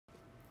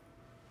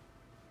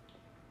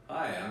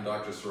I'm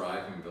Dr.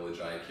 Sarai from Village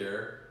Eye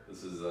Care.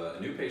 This is a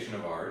new patient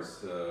of ours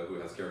who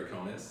has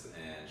keratoconus,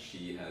 and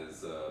she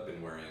has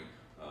been wearing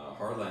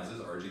hard lenses,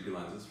 RGB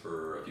lenses,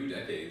 for a few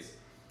decades.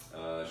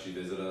 She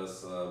visited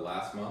us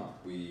last month.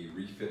 We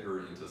refit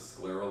her into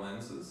scleral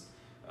lenses,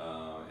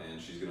 and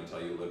she's going to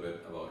tell you a little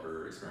bit about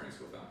her experience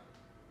with them.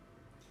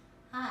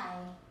 Hi,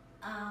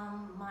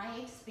 my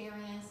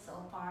experience so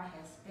far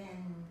has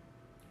been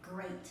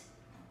great.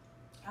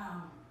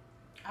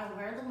 I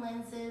wear the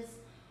lenses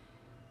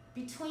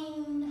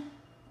between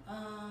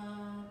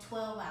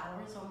 12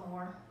 hours or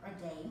more a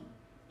day,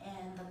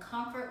 and the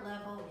comfort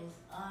level is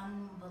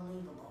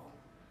unbelievable.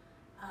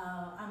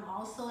 I'm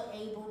also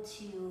able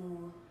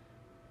to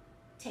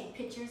take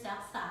pictures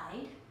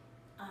outside.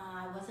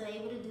 I wasn't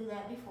able to do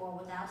that before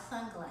without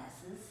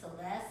sunglasses, so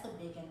that's a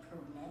big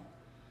improvement.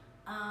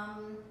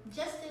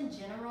 Just in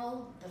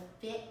general, the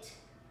fit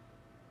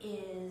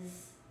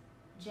is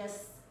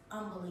just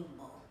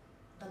unbelievable.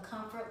 The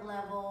comfort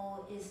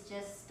level is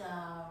just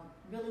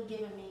really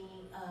giving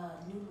me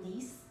a new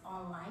lease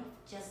on life,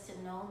 just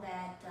to know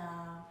that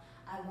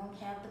I won't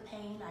have the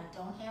pain. I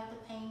don't have the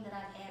pain that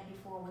I've had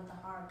before with the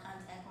hard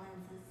contact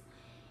lenses.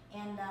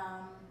 And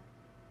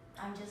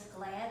I'm just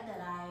glad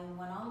that I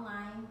went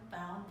online,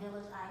 found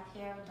Village Eye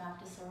Care.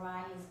 Dr.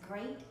 Sarai is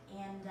great,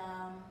 and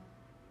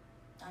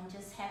I'm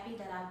just happy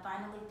that I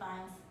finally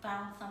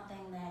found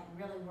something that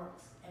really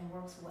works and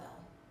works well.